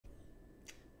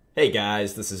Hey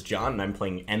guys, this is John, and I'm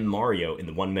playing Mmario in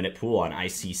the 1-minute pool on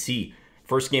ICC.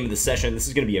 First game of the session. This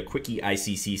is going to be a quickie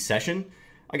ICC session.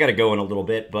 I got to go in a little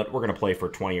bit, but we're going to play for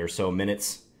 20 or so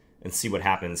minutes and see what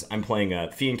happens. I'm playing a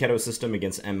Fianchetto system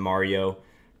against Mmario.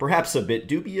 Perhaps a bit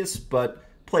dubious, but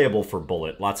playable for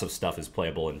Bullet. Lots of stuff is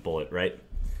playable in Bullet, right?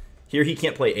 Here he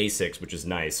can't play a6, which is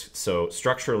nice. So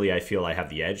structurally, I feel I have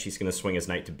the edge. He's going to swing his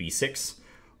knight to b6.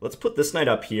 Let's put this knight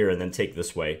up here and then take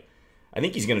this way. I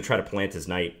think he's going to try to plant his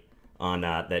knight on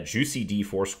that juicy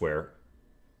d4 square,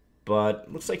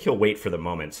 but looks like he'll wait for the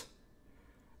moment.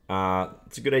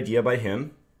 It's a good idea by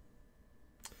him.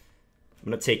 I'm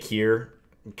going to take here.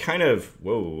 Kind of,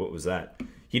 whoa, what was that?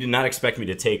 He did not expect me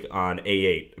to take on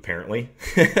a8, apparently.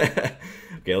 Okay,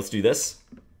 let's do this.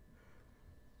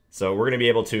 So we're going to be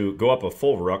able to go up a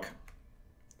full rook.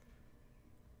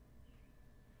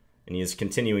 And he is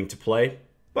continuing to play.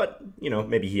 But, you know,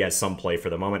 maybe he has some play for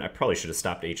the moment. I probably should have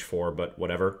stopped h4, but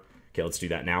whatever. Okay, let's do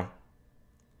that now.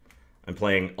 I'm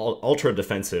playing ultra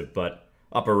defensive, but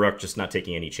up a rook, just not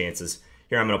taking any chances.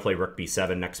 Here I'm going to play rook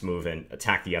b7 next move and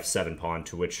attack the f7 pawn,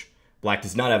 to which black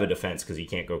does not have a defense because he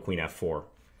can't go queen f4.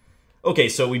 Okay,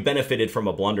 so we benefited from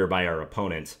a blunder by our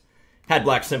opponent. Had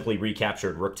black simply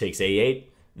recaptured rook takes a8,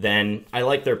 then I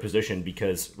like their position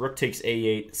because rook takes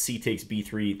a8, c takes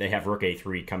b3, they have rook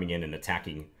a3 coming in and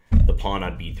attacking the pawn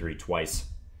on b3 twice.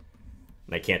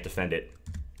 And I can't defend it.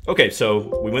 Okay,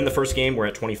 so we win the first game. We're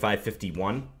at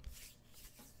 25-51.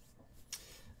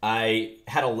 I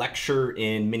had a lecture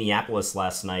in Minneapolis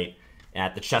last night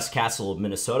at the Chess Castle of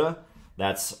Minnesota.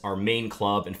 That's our main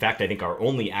club. In fact, I think our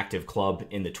only active club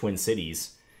in the Twin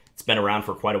Cities. It's been around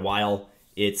for quite a while.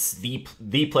 It's the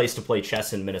place to play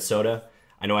chess in Minnesota.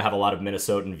 I know I have a lot of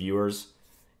Minnesotan viewers.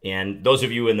 And those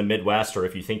of you in the Midwest, or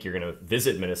if you think you're going to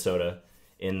visit Minnesota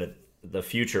in the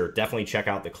future, definitely check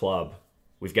out the club.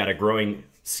 We've got a growing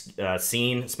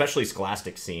scene, especially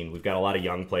scholastic scene. We've got a lot of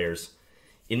young players.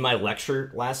 In my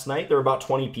lecture last night, there were about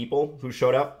 20 people who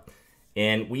showed up,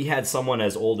 and we had someone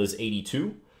as old as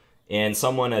 82 and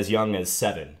someone as young as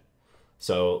 7.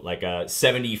 So like a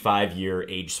 75-year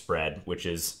age spread, which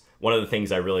is one of the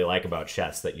things I really like about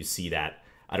chess, that you see that.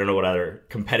 I don't know what other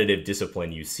competitive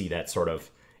discipline you see that sort of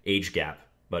age gap,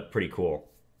 but pretty cool.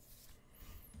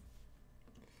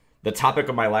 The topic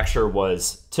of my lecture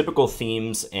was typical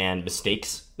themes and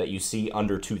mistakes that you see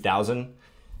under 2,000,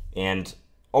 and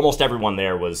almost everyone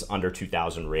there was under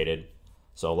 2,000 rated,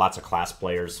 so lots of class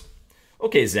players.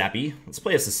 Okay, ZAPPI, let's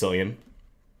play a Sicilian.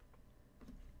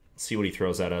 Let's see what he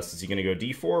throws at us. Is he going to go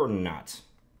d4 or not?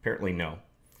 Apparently no.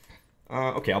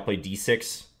 Okay, I'll play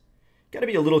d6. Got to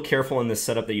be a little careful in this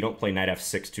setup that you don't play knight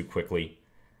f6 too quickly.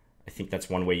 I think that's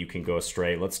one way you can go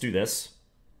astray. Let's do this.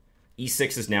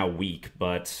 e6 is now weak,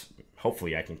 but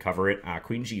hopefully I can cover it.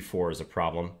 Queen g4 is a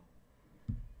problem.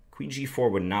 Queen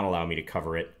g4 would not allow me to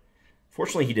cover it.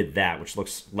 Fortunately, he did that, which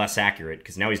looks less accurate,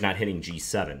 because now he's not hitting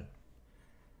g7.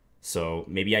 So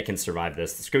maybe I can survive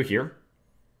this. Let's go here.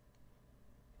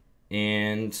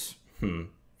 And,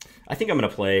 I think I'm going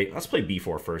to play, let's play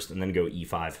b4 first, and then go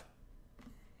e5.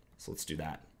 So let's do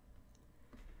that.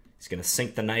 He's going to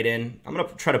sink the knight in. I'm going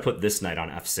to try to put this knight on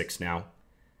f6 now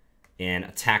and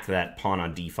attack that pawn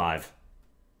on d5.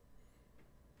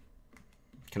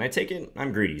 Can I take it?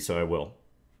 I'm greedy, so I will.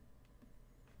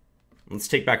 Let's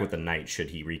take back with the knight, should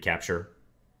he recapture.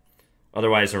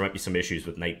 Otherwise, there might be some issues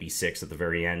with knight b6 at the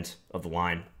very end of the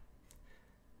line.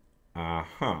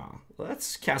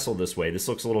 Let's castle this way. This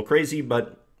looks a little crazy,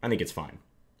 but I think it's fine.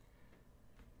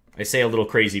 I say a little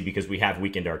crazy because we have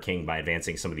weakened our king by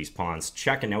advancing some of these pawns.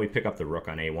 Check, and now we pick up the rook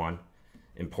on a1,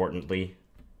 importantly.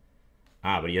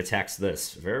 But he attacks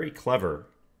this. Very clever.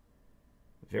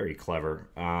 Very clever.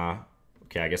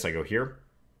 Okay, I guess I go here.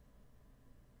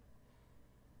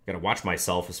 Gotta watch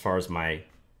myself as far as my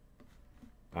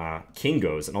king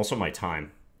goes, and also my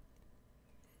time.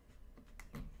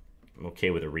 I'm okay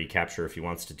with a recapture if he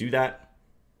wants to do that.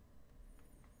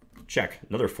 Check.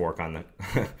 Another fork on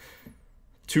the...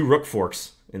 2 rook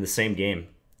forks in the same game.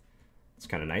 It's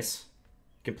kind of nice.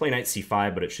 You can play knight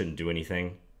c5, but it shouldn't do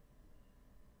anything.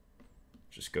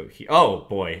 Just go here. Oh,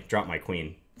 boy. Drop my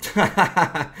queen.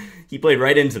 He played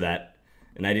right into that,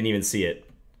 and I didn't even see it.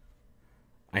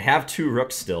 I have 2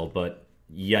 rooks still, but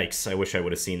yikes. I wish I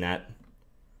would have seen that.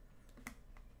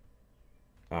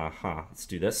 Let's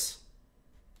do this.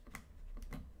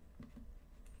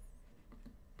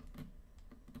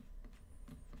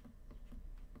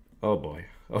 Oh, boy.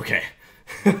 Okay.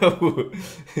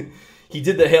 He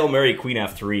did the Hail Mary queen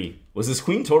f3. Was his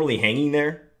queen totally hanging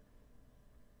there?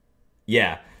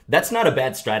 Yeah, that's not a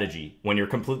bad strategy when you're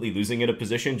completely losing at a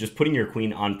position. Just putting your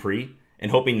queen on pre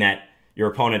and hoping that your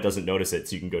opponent doesn't notice it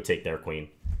so you can go take their queen.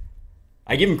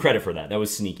 I give him credit for that. That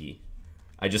was sneaky.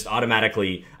 I just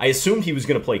automatically... I assumed he was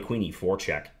going to play queen e4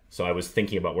 check, so I was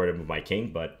thinking about where to move my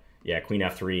king, but yeah, queen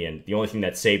f3, and the only thing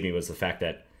that saved me was the fact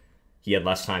that he had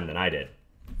less time than I did.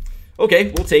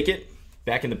 Okay, we'll take it.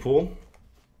 Back in the pool.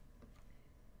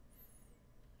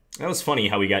 That was funny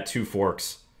how we got two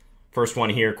forks. First one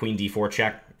here, queen d4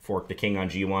 check, fork the king on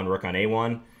g1, rook on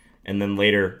a1, and then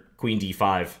later, queen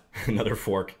d5, another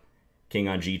fork, king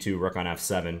on g2, rook on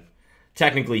f7.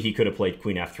 Technically, he could have played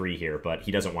queen f3 here, but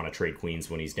he doesn't want to trade queens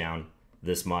when he's down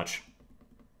this much.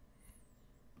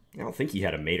 I don't think he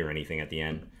had a mate or anything at the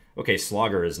end. Okay,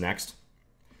 Slogger is next.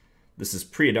 This is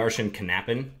Priyadharshan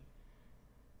Kannappan.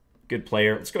 Good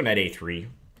player. Let's go knight a3.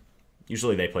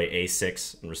 Usually they play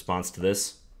a6 in response to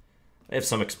this. I have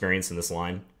some experience in this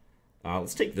line.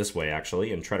 Let's take this way,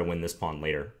 actually, and try to win this pawn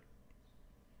later.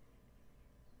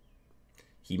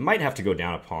 He might have to go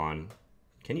down a pawn.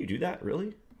 Can you do that,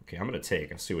 really? Okay, I'm going to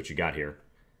take. I'll see what you got here.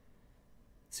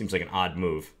 Seems like an odd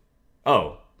move.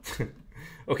 Oh.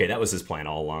 Okay, that was his plan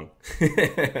all along.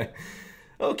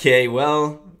 Okay,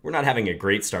 well, we're not having a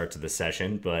great start to the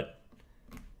session, but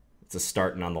it's a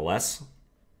start nonetheless.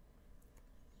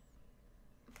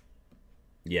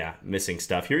 Yeah, missing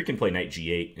stuff. Here he can play knight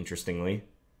g8, interestingly.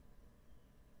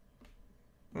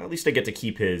 Well, at least I get to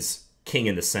keep his king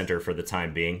in the center for the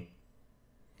time being.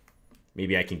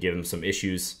 Maybe I can give him some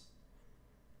issues.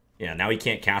 Yeah, now he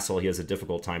can't castle. He has a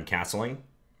difficult time castling.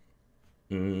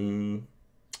 Kind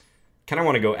of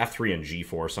want to go f3 and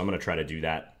g4, so I'm going to try to do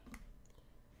that.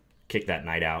 Kick that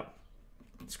knight out.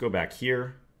 Let's go back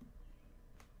here.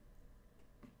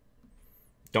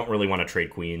 Don't really want to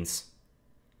trade queens.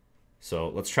 So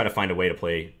let's try to find a way to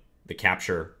play the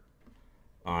capture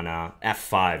on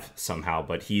f5 somehow.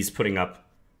 But he's putting up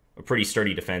a pretty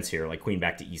sturdy defense here. Like queen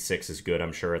back to e6 is good,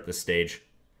 I'm sure, at this stage.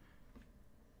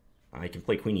 I can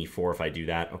play queen e4 if I do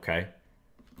that. Okay.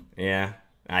 Yeah,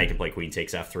 I can play queen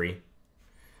takes f3.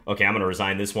 Okay, I'm going to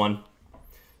resign this one.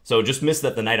 So just missed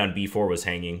that the knight on b4 was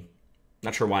hanging.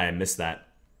 Not sure why I missed that.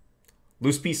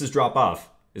 Loose pieces drop off.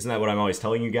 Isn't that what I'm always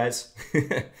telling you guys?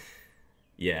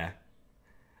 Yeah.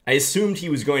 I assumed he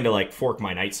was going to, like, fork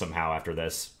my knight somehow after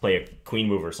this. Play a queen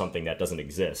move or something that doesn't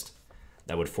exist.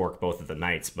 That would fork both of the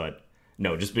knights, but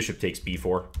no, just bishop takes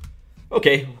b4.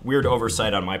 Okay, weird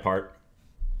oversight on my part.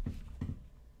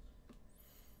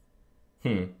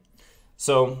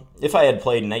 So, if I had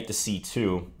played knight to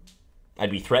c2,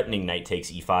 I'd be threatening knight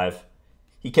takes e5.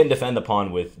 He can defend the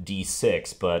pawn with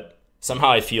d6, but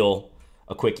somehow I feel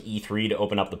a quick e3 to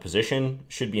open up the position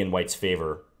should be in white's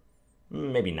favor.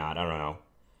 Maybe not, I don't know.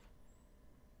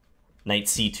 Knight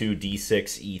c2,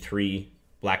 d6, e3.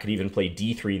 Black could even play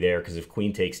d3 there, because if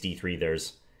queen takes d3,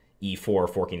 there's e4,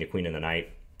 forking the queen and the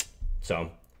knight.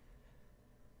 So,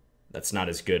 that's not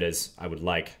as good as I would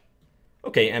like.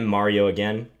 Okay, Mmario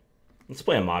again. Let's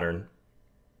play a modern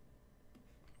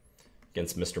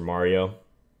against Mr. Mario.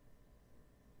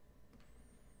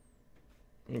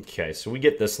 Okay, so we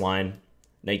get this line.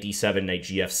 Knight d7, knight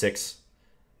gf6.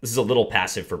 This is a little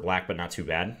passive for black, but not too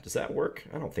bad. Does that work?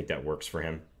 I don't think that works for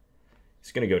him.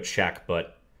 He's going to go check,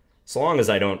 but so long as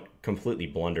I don't completely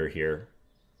blunder here,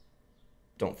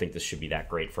 don't think this should be that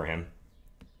great for him.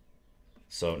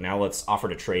 So now let's offer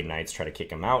to trade knights, try to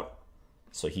kick him out.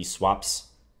 So he swaps.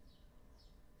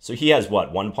 So he has,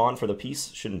 what, one pawn for the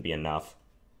piece? Shouldn't be enough.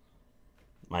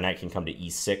 My knight can come to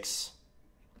e6.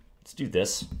 Let's do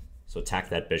this. So attack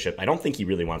that bishop. I don't think he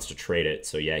really wants to trade it,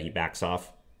 so yeah, he backs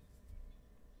off.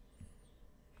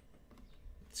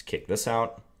 Let's kick this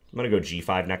out. I'm going to go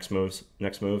g5 next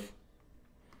move.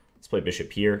 Let's play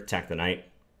bishop here, attack the knight.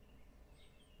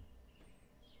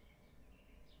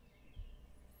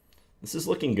 This is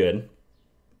looking good.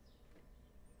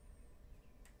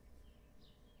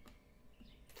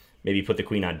 Maybe put the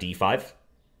queen on d5.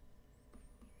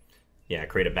 Yeah,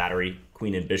 create a battery.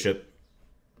 Queen and bishop.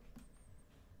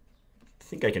 I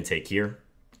think I can take here.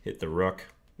 Hit the rook.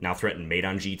 Now threaten mate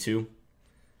on g2.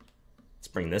 Let's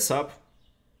bring this up.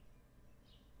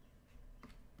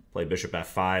 Play bishop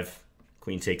f5.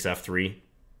 Queen takes f3.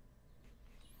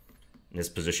 And this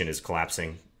position is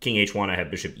collapsing. King h1, I have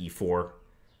bishop e4.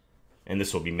 And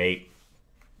this will be mate.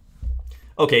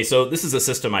 Okay, so this is a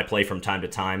system I play from time to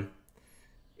time.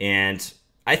 And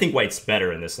I think white's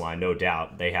better in this line, no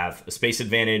doubt. They have a space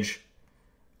advantage.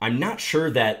 I'm not sure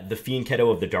that the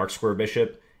fianchetto of the dark square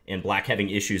bishop and black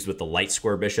having issues with the light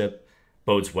square bishop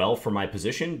bodes well for my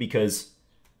position, because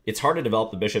it's hard to develop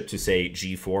the bishop to, say,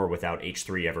 g4 without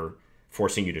h3 ever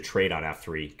forcing you to trade on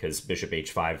f3, because bishop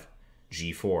h5,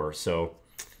 g4. So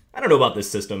I don't know about this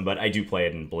system, but I do play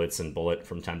it in blitz and bullet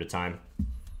from time to time.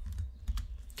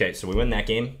 Okay, so we win that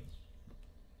game.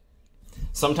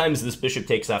 Sometimes this bishop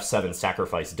takes f7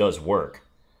 sacrifice does work,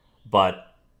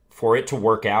 but for it to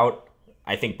work out,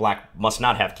 I think black must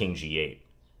not have king g8,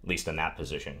 at least in that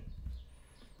position.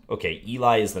 Okay,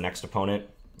 Eli is the next opponent.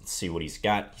 Let's see what he's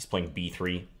got. He's playing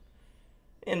b3.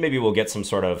 And maybe we'll get some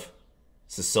sort of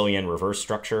Sicilian reverse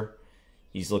structure.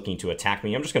 He's looking to attack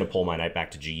me. I'm just going to pull my knight back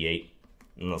to g8.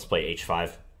 And let's play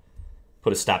h5.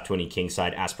 Put a stop to any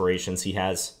kingside aspirations he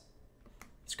has.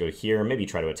 Let's go here. Maybe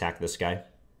try to attack this guy.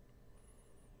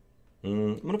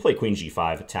 I'm going to play queen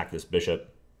g5, attack this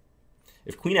bishop.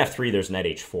 If queen f3, there's knight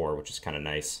h4, which is kind of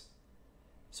nice.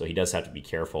 So he does have to be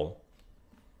careful.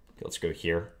 Okay, let's go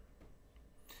here.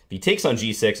 If he takes on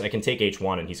g6, I can take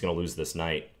h1, and he's going to lose this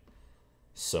knight.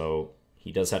 So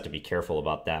he does have to be careful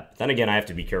about that. But then again, I have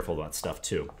to be careful about stuff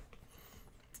too.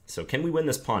 So can we win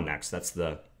this pawn next? That's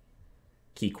the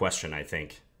key question, I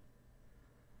think.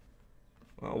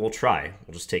 Well, we'll try.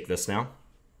 We'll just take this now.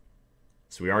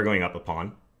 So we are going up a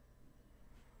pawn.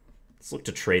 Let's look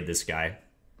to trade this guy.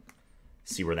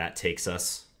 See where that takes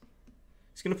us.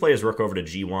 He's going to play his rook over to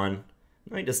g1.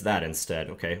 No, he does that instead.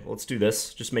 Okay, well, let's do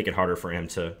this. Just make it harder for him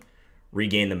to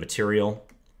regain the material.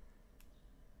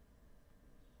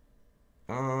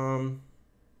 I'm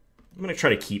going to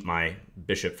try to keep my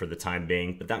bishop for the time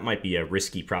being, but that might be a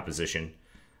risky proposition.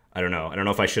 I don't know. I don't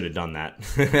know if I should have done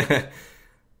that.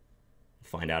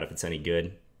 Find out if it's any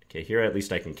good. Okay, here at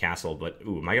least I can castle, but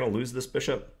ooh, am I going to lose this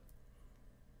bishop?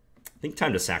 I think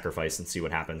time to sacrifice and see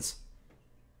what happens.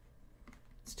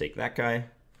 Let's take that guy.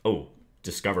 Oh,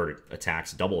 discovered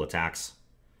attacks, double attacks.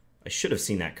 I should have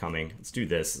seen that coming. Let's do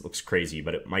this. It looks crazy,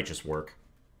 but it might just work.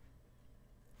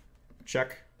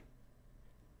 Check.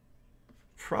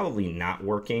 Probably not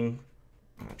working.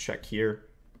 Check here.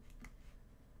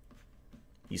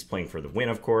 He's playing for the win,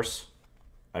 of course.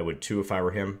 I would too if I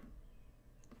were him.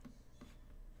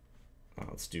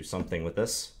 Let's do something with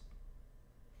this.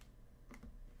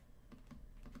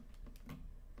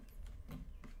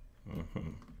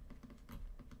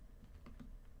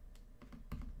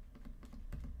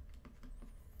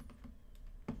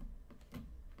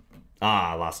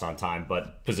 I lost on time,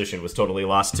 but position was totally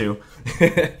lost too.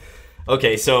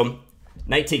 Okay, so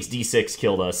knight takes d6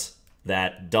 killed us.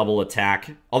 That double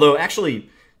attack. Although, actually,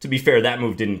 to be fair, that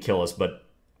move didn't kill us, but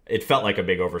it felt like a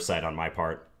big oversight on my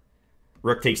part.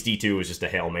 Rook takes d2 was just a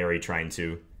Hail Mary trying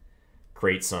to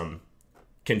create some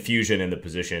confusion in the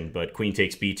position, but queen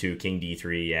takes b2, king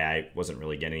d3, yeah, I wasn't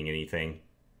really getting anything.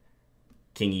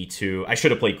 King e2. I should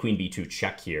have played queen b2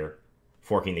 check here,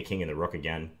 forking the king and the rook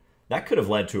again. That could have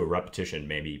led to a repetition,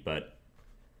 maybe, but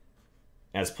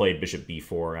as played bishop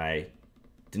b4, I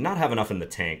did not have enough in the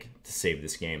tank to save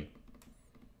this game.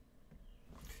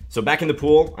 So back in the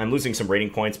pool, I'm losing some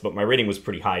rating points, but my rating was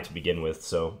pretty high to begin with,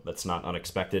 so that's not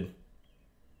unexpected.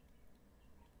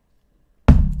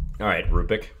 All right,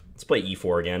 rupic. Let's play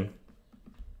e4 again.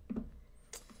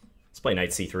 Let's play knight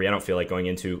c3. I don't feel like going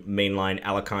into mainline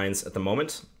Alekhines at the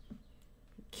moment.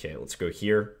 Okay, let's go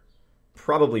here.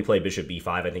 Probably play bishop b5.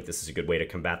 I think this is a good way to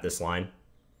combat this line.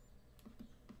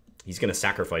 He's going to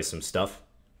sacrifice some stuff.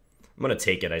 I'm going to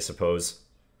take it, I suppose.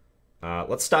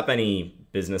 Let's stop any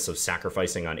business of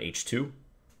sacrificing on h2. I'm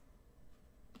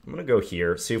going to go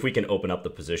here, see if we can open up the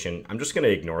position. I'm just going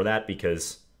to ignore that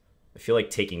because I feel like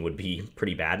taking would be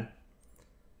pretty bad.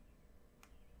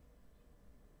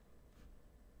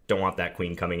 Don't want that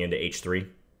queen coming into h3.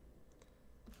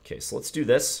 Okay, so let's do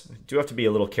this. I do have to be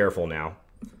a little careful now.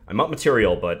 I'm up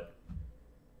material, but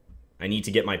I need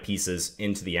to get my pieces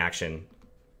into the action.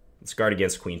 Let's guard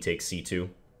against queen takes c2.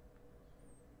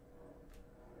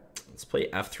 Let's play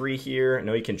f3 here. I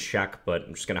know he can check, but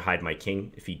I'm just going to hide my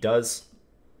king if he does.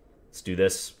 Let's do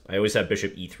this. I always have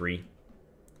bishop e3,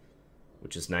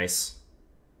 which is nice.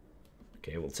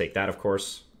 Okay, we'll take that, of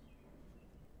course.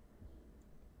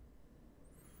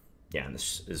 Yeah, and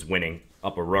this is winning.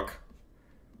 Up a rook.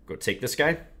 Go take this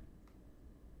guy.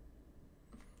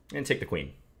 And take the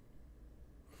queen.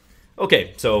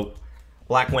 Okay, so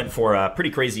black went for a pretty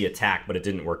crazy attack, but it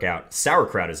didn't work out.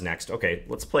 Sauerkraut is next. Okay,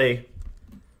 let's play...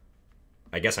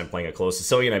 I guess I'm playing a close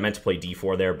Sicilian. I meant to play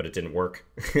d4 there, but it didn't work.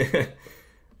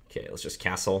 Okay, let's just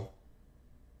castle.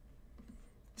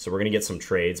 So we're going to get some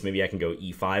trades. Maybe I can go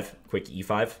e5, quick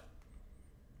e5,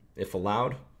 if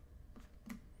allowed.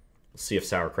 We'll see if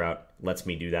Sauerkraut lets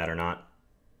me do that or not.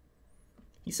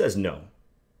 He says no.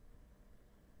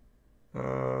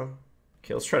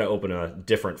 Okay, let's try to open a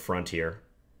different front here.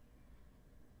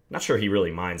 Not sure he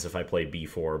really minds if I play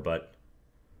b4, but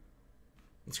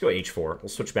let's go h4. We'll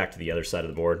switch back to the other side of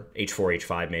the board. h4,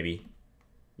 h5 maybe.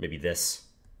 Maybe this.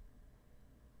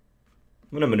 I'm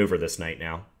going to maneuver this knight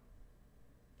now.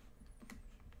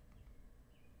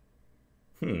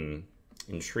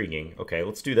 Intriguing. Okay,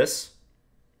 let's do this.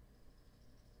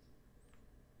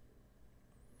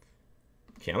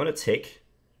 Okay, I'm going to take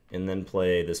and then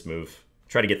play this move.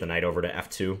 Try to get the knight over to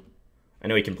f2. I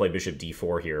know he can play bishop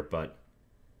d4 here, but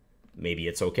maybe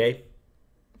it's okay.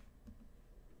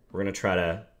 We're going to try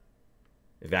to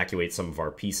evacuate some of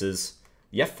our pieces.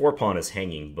 The f4 pawn is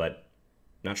hanging, but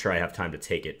not sure I have time to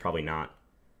take it. Probably not.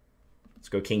 Let's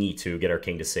go king e2, get our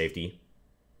king to safety.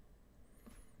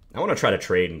 I want to try to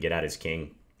trade and get at his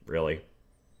king, really.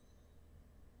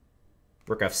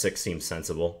 Rook f6 seems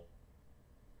sensible.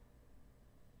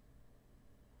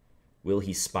 Will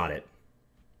he spot it?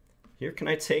 Here, can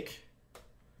I take?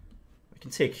 I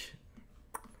can take...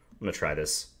 I'm going to try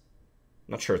this.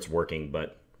 I'm not sure it's working,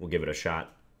 but we'll give it a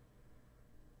shot.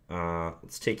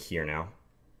 Let's take here now.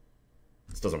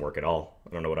 This doesn't work at all.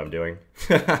 I don't know what I'm doing.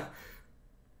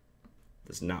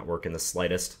 Does not work in the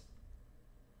slightest.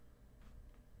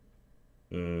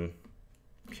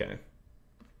 Okay.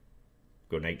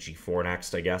 Go knight g4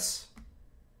 next, I guess.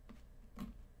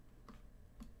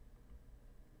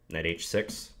 Knight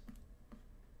h6.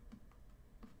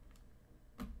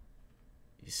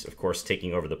 He's, of course,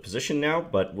 taking over the position now,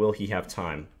 but will he have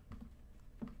time?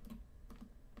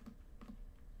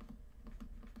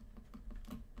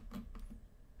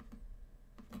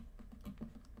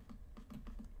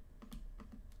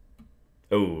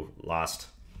 Oh, lost.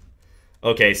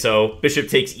 Okay, so bishop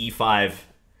takes e5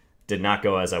 did not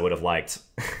go as I would have liked.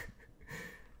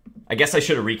 I guess I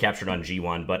should have recaptured on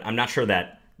g1, but I'm not sure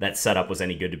that that setup was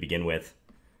any good to begin with.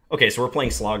 Okay, so we're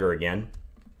playing Slogger again.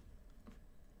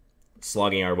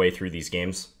 Slogging our way through these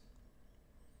games.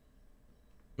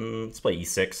 Let's play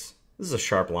e6. This is a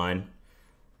sharp line.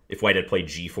 If white had played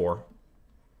g4,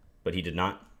 but he did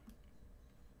not.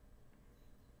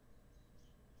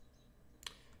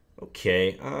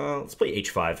 Okay, let's play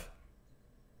h5.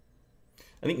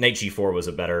 I think knight g4 was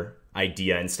a better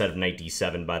idea instead of knight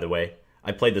d7, by the way.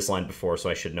 I played this line before, so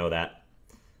I should know that.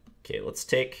 Okay, let's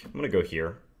take... I'm going to go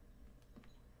here.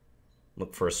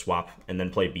 Look for a swap, and then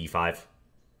play b5.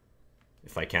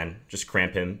 If I can. Just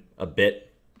cramp him a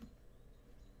bit.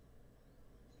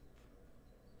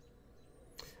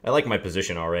 I like my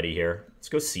position already here. Let's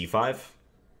go c5.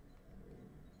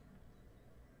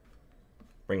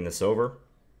 Bring this over.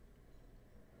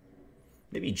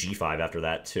 Maybe g5 after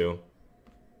that, too.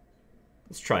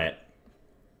 Let's try it.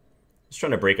 Just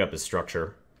trying to break up his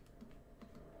structure.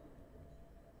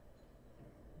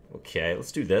 Okay,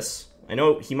 let's do this. I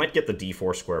know he might get the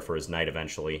d4 square for his knight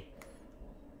eventually.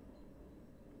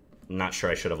 I'm not sure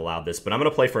I should have allowed this, but I'm going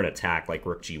to play for an attack like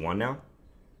rook g1 now.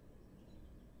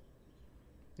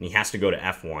 And he has to go to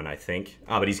f1, I think.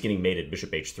 Ah, but he's getting mated.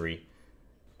 Bishop h3.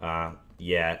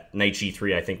 Yeah, knight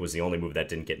g3 I think was the only move that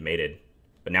didn't get mated.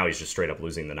 But now he's just straight up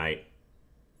losing the knight.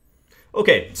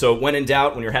 Okay, so when in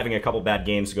doubt, when you're having a couple bad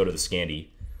games, go to the Scandi.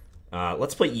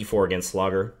 Let's play e4 against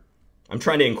Slogger. I'm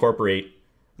trying to incorporate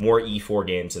more e4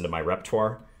 games into my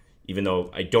repertoire, even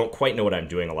though I don't quite know what I'm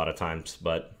doing a lot of times,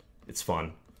 but it's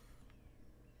fun.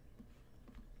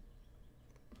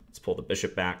 Let's pull the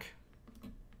bishop back.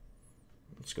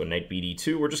 Let's go knight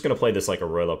bd2. We're just going to play this like a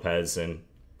Roy Lopez and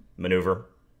maneuver.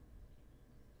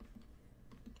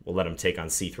 We'll let him take on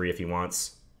c3 if he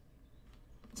wants.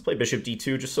 Let's play bishop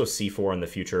d2 just so c4 in the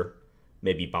future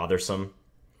may be bothersome.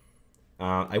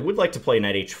 I would like to play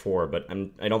knight h4, but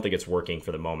I don't think it's working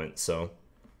for the moment, so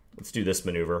let's do this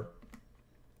maneuver.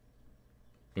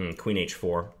 Queen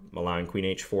h4. I'm allowing queen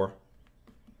h4.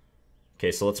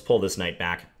 Okay, so let's pull this knight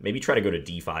back. Maybe try to go to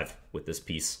d5 with this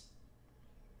piece.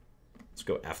 Let's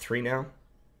go f3 now.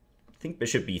 I think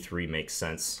bishop b3 makes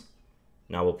sense.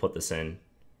 Now we'll put this in.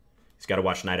 He's got to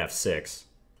watch knight f6.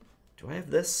 Do I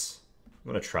have this?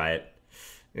 I'm going to try it.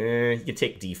 You can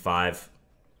take d5.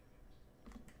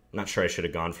 Not sure I should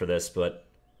have gone for this, but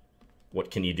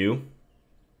what can you do?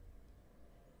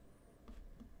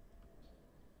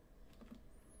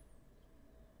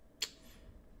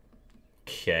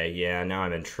 Okay, yeah, now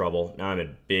I'm in trouble. Now I'm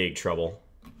in big trouble.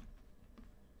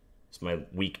 It's my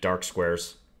weak dark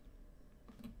squares.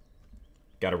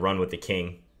 Got to run with the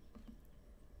king.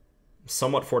 I'm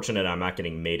somewhat fortunate I'm not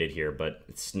getting mated here, but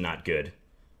it's not good.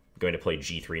 I'm going to play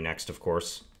g3 next, of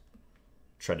course.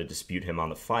 Try to dispute him on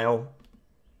the file.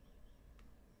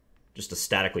 Just a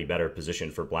statically better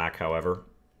position for black, however.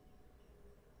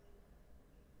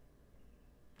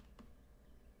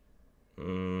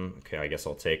 Okay, I guess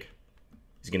I'll take.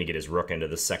 He's going to get his rook into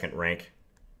the second rank.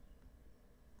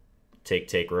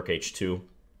 Take, rook h2.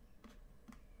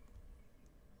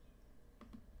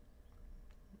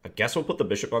 I guess we'll put the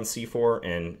bishop on c4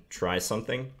 and try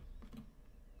something.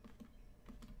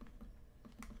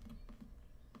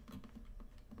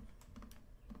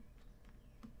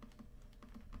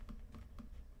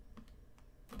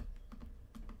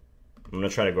 I'm going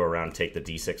to try to go around and take the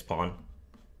d6 pawn.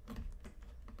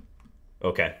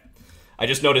 Okay. I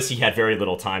just noticed he had very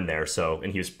little time there,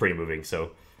 and he was pre-moving,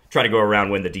 so try to go around,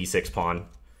 win the d6 pawn.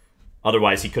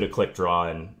 Otherwise, he could have clicked draw,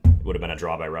 and it would have been a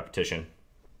draw by repetition.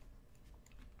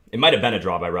 It might have been a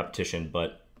draw by repetition,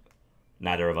 but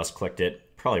neither of us clicked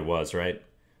it. Probably was, right?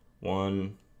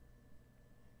 1.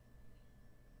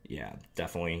 Yeah,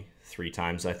 definitely 3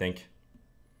 times, I think.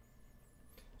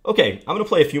 Okay, I'm going to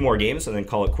play a few more games and then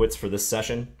call it quits for this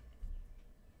session.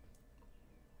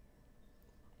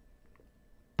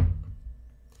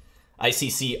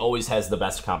 ICC always has the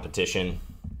best competition,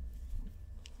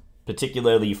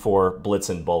 particularly for Blitz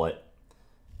and Bullet.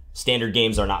 Standard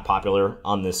games are not popular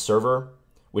on this server,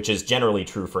 which is generally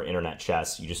true for internet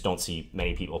chess. You just don't see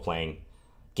many people playing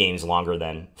games longer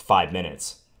than 5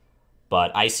 minutes.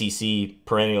 But ICC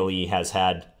perennially has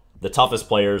had the toughest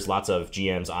players, lots of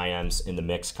GMs, IMs in the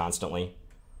mix constantly.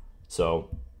 So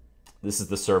this is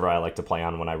the server I like to play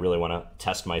on when I really want to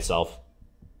test myself.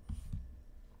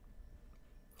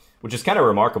 Which is kind of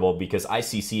remarkable because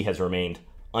ICC has remained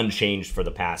unchanged for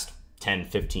the past 10,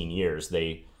 15 years.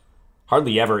 They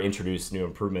hardly ever introduce new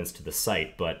improvements to the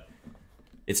site, but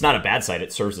it's not a bad site.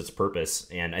 It serves its purpose,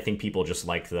 and I think people just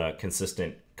like the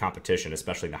consistent competition,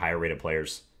 especially the higher rated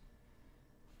players.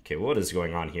 Okay, what is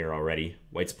going on here already?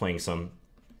 White's playing some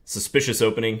suspicious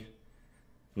opening. I'm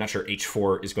not sure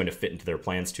h4 is going to fit into their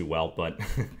plans too well, but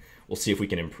we'll see if we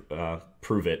can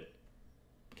improve it.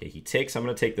 Okay, he takes. I'm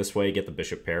going to take this way, get the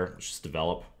bishop pair. Let's just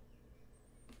develop.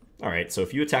 All right, so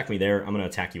if you attack me there, I'm going to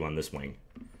attack you on this wing.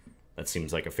 That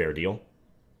seems like a fair deal.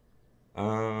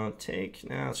 Take.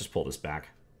 Nah, let's just pull this back.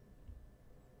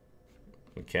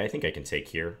 Okay, I think I can take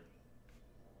here.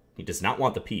 He does not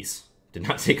want the piece. Did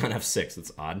not take on f6.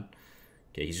 That's odd.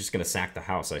 Okay, he's just going to sack the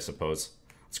house, I suppose.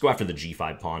 Let's go after the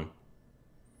g5 pawn.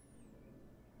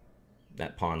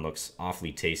 That pawn looks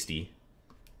awfully tasty.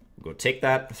 We'll go take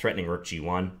that, threatening rook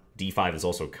g1. d5 is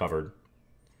also covered.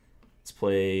 Let's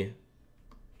play...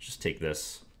 just take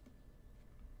this.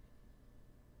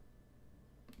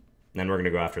 Then we're going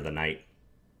to go after the knight.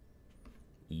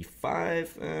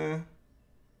 e5,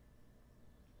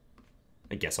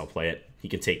 I guess I'll play it. He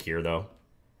can take here, though.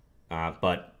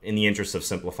 But in the interest of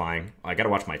simplifying, I got to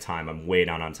watch my time. I'm way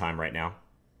down on time right now.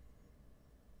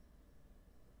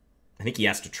 I think he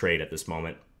has to trade at this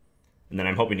moment. And then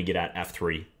I'm hoping to get at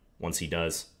f3 once he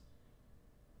does.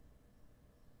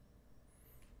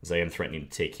 As I am threatening to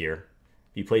take here.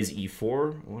 If he plays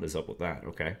e4, what is up with that?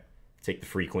 Okay. Take the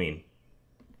free queen.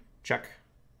 Check.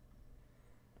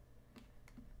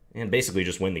 And basically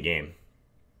just win the game.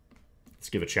 Let's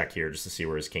give a check here just to see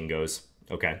where his king goes.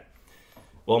 Okay.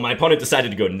 Well, my opponent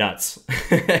decided to go nuts.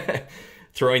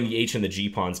 Throwing the h and the g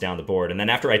pawns down the board. And then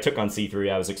after I took on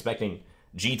c3, I was expecting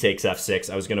g takes f6.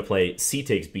 I was going to play c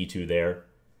takes b2 there.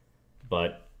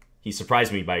 But he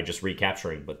surprised me by just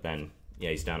recapturing. But then,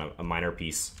 yeah, he's down a minor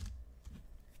piece.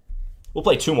 We'll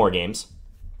play 2 more games.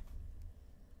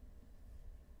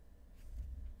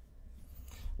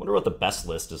 Wonder what the best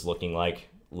list is looking like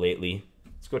lately.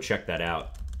 Let's go check that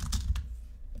out.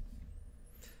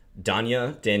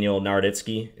 Daniel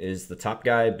Naroditsky is the top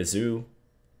guy. Bizu,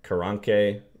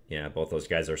 Karanke. Yeah, both those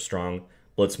guys are strong.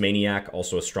 Blitzmaniac,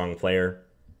 also a strong player.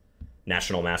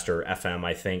 National Master FM,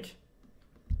 I think.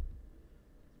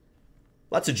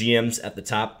 Lots of GMs at the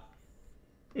top.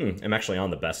 I'm actually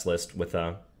on the best list with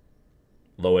a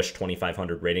lowish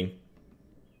 2,500 rating.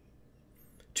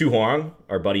 Tu Huang,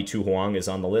 our buddy Tu Huang, is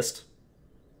on the list.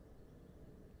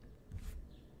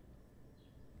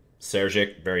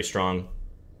 Sergic, very strong.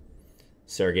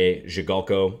 Sergei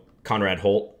Zhigulko, Conrad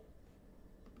Holt.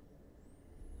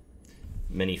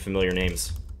 Many familiar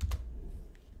names.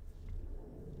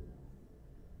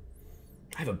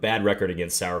 I have a bad record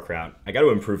against Sauerkraut. I got to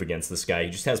improve against this guy. He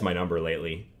just has my number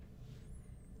lately.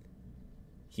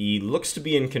 He looks to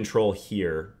be in control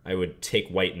here. I would take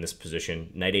white in this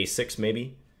position. Knight a6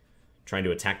 maybe. Trying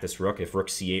to attack this rook. If rook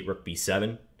c8, rook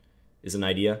b7 is an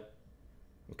idea.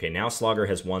 Okay, now Slogger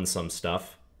has won some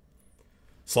stuff.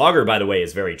 Slogger, by the way,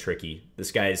 is very tricky.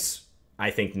 This guy's,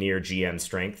 I think, near GM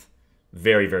strength.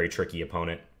 Very, very tricky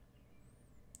opponent.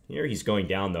 Here he's going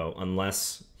down, though,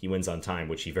 unless he wins on time,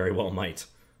 which he very well might.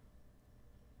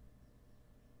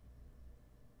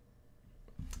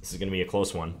 This is going to be a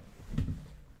close one.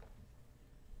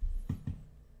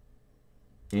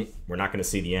 We're not going to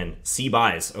see the end.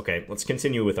 CBuys. Okay, let's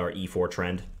continue with our e4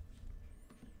 trend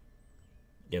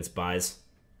against buys.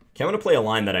 Okay, I'm going to play a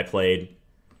line that I played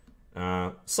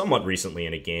somewhat recently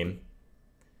in a game.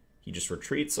 He just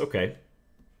retreats. Okay,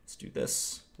 let's do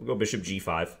this. We'll go bishop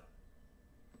g5.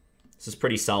 This is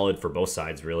pretty solid for both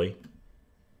sides, really.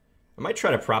 I might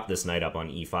try to prop this knight up on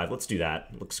e5. Let's do that.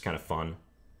 It looks kind of fun.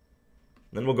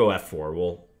 Then we'll go f4.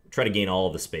 We'll try to gain all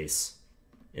of the space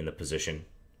in the position.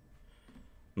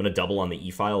 I'm going to double on the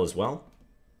e-file as well.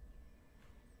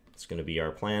 It's going to be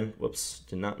our plan. Whoops,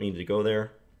 did not mean to go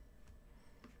there.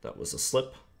 That was a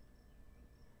slip.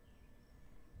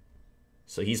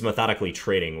 So he's methodically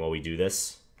trading while we do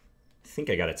this. I think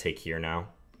I got to take here now.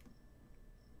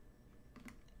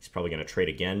 He's probably going to trade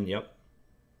again. Yep.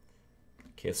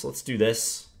 Okay, so let's do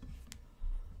this.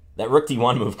 That rook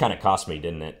d1 move kind of cost me,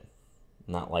 didn't it?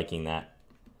 Not liking that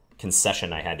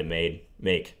concession I had to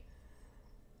make.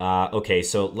 Okay,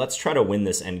 so let's try to win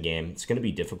this endgame. It's going to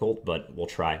be difficult, but we'll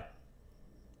try.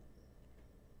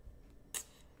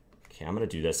 Okay, I'm going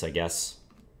to do this, I guess.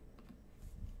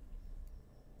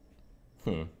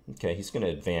 Okay, he's going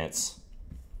to advance.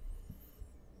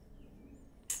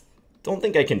 Don't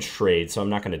think I can trade, so I'm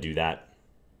not going to do that.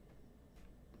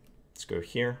 Let's go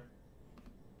here.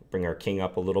 Bring our king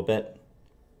up a little bit.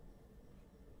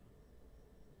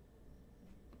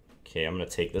 Okay, I'm going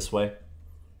to take this way.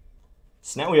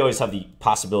 So now we always have the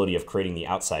possibility of creating the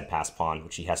outside pass pawn,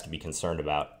 which he has to be concerned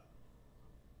about.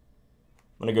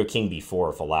 I'm going to go king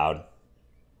b4 if allowed.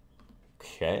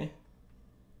 Okay.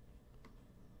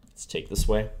 Let's take this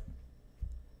way.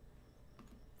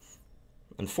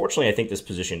 Unfortunately, I think this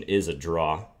position is a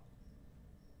draw.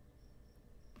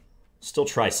 Still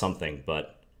try something,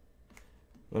 but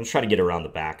I'm going to try to get around the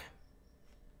back.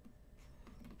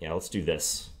 Yeah, let's do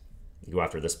this. Go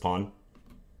after this pawn.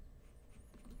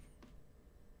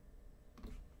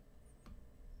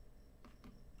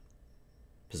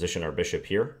 Position our bishop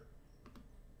here.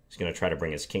 He's going to try to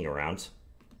bring his king around.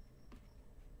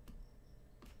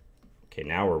 Okay,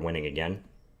 now we're winning again,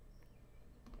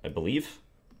 I believe.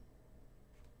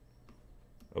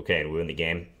 Okay, and we win the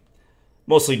game.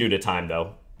 Mostly due to time,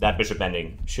 though. That bishop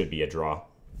ending should be a draw,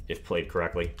 if played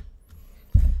correctly.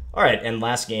 All right, and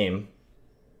last game.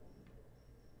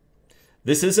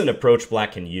 This is an approach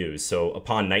black can use. So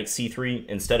upon knight c3,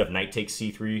 instead of knight takes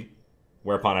c3,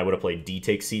 whereupon I would have played d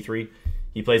takes c3,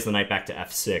 he plays the knight back to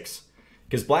f6.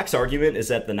 Because black's argument is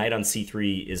that the knight on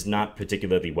c3 is not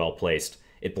particularly well placed.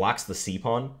 It blocks the c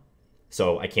pawn,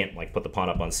 so I can't like put the pawn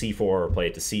up on c4 or play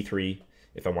it to c3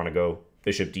 if I want to go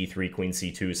bishop d3, queen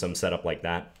c2, some setup like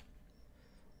that.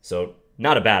 So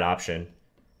not a bad option.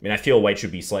 I mean, I feel white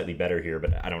should be slightly better here,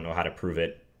 but I don't know how to prove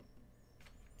it.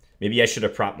 Maybe I should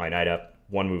have propped my knight up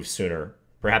one move sooner.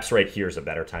 Perhaps right here is a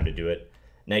better time to do it.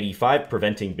 Knight e5,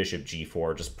 preventing bishop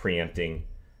g4, just preempting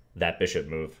that bishop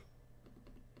move.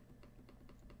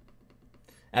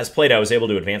 As played, I was able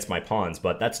to advance my pawns,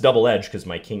 but that's double-edged because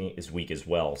my king is weak as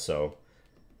well, so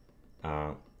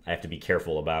I have to be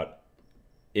careful about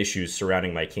issues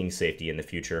surrounding my king safety in the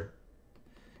future.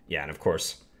 Yeah, and of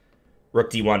course,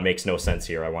 rook d1 makes no sense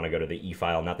here. I want to go to the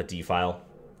e-file, not the d-file.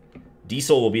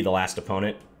 D-sol will be the last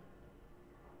opponent.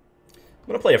 I'm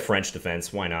going to play a French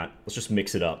defense. Why not? Let's just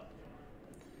mix it up.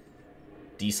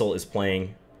 D-sol is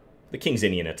playing the King's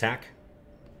Indian attack.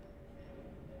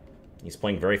 He's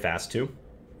playing very fast, too.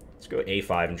 Let's go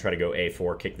a5 and try to go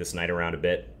a4, kick this knight around a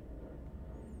bit.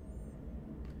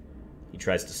 He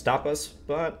tries to stop us,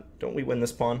 but don't we win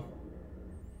this pawn?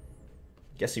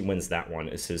 Guess he wins that one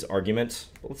is his argument.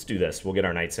 But let's do this. We'll get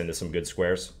our knights into some good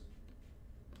squares.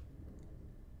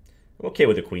 I'm okay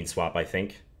with the queen swap, I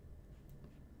think.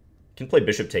 Can play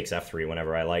bishop takes f3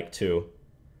 whenever I like, too.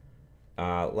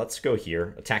 Let's go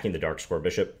here, attacking the dark square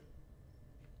bishop.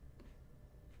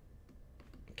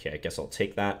 Okay, I guess I'll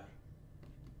take that.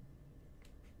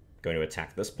 Going to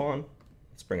attack this pawn.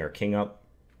 Let's bring our king up.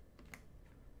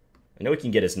 I know he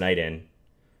can get his knight in,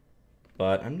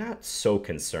 but I'm not so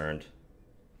concerned.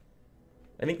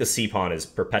 I think the c-pawn is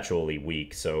perpetually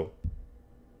weak, so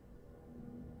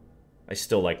I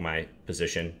still like my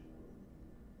position.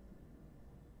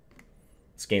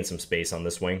 Let's gain some space on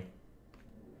this wing.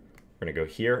 We're going to go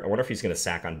here. I wonder if he's going to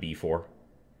sack on b4.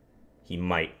 He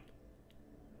might.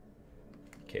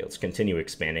 Okay, let's continue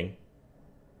expanding.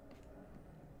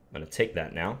 I'm going to take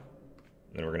that now.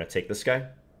 And then we're going to take this guy.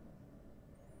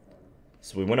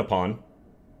 So we win a pawn.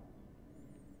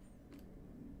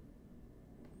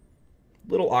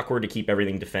 A little awkward to keep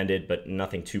everything defended, but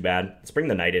nothing too bad. Let's bring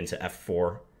the knight into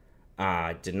f4.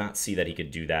 I did not see that he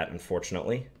could do that,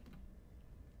 unfortunately.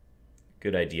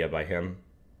 Good idea by him.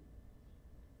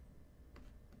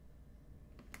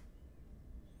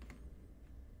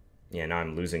 Yeah, now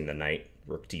I'm losing the knight.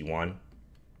 Rook d1.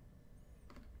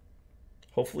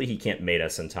 Hopefully he can't mate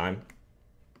us in time.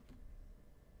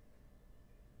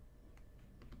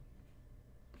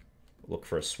 Look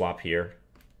for a swap here.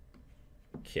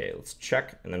 Okay, let's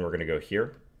check, and then we're going to go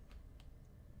here.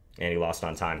 And he lost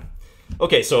on time.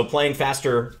 Okay, so playing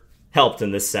faster helped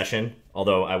in this session,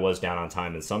 although I was down on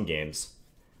time in some games.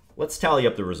 Let's tally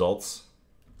up the results.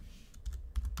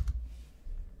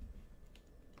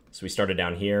 So we started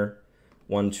down here.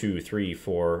 1, 2, 3,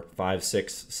 4, 5,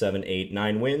 6, 7, 8,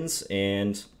 9 wins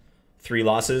and 3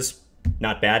 losses.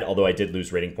 Not bad, although I did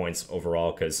lose rating points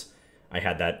overall because I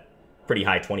had that pretty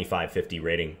high 25-50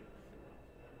 rating.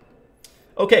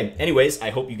 Okay, anyways, I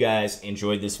hope you guys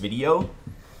enjoyed this video.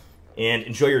 And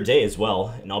enjoy your day as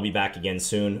well. And I'll be back again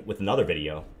soon with another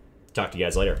video. Talk to you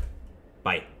guys later.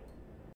 Bye.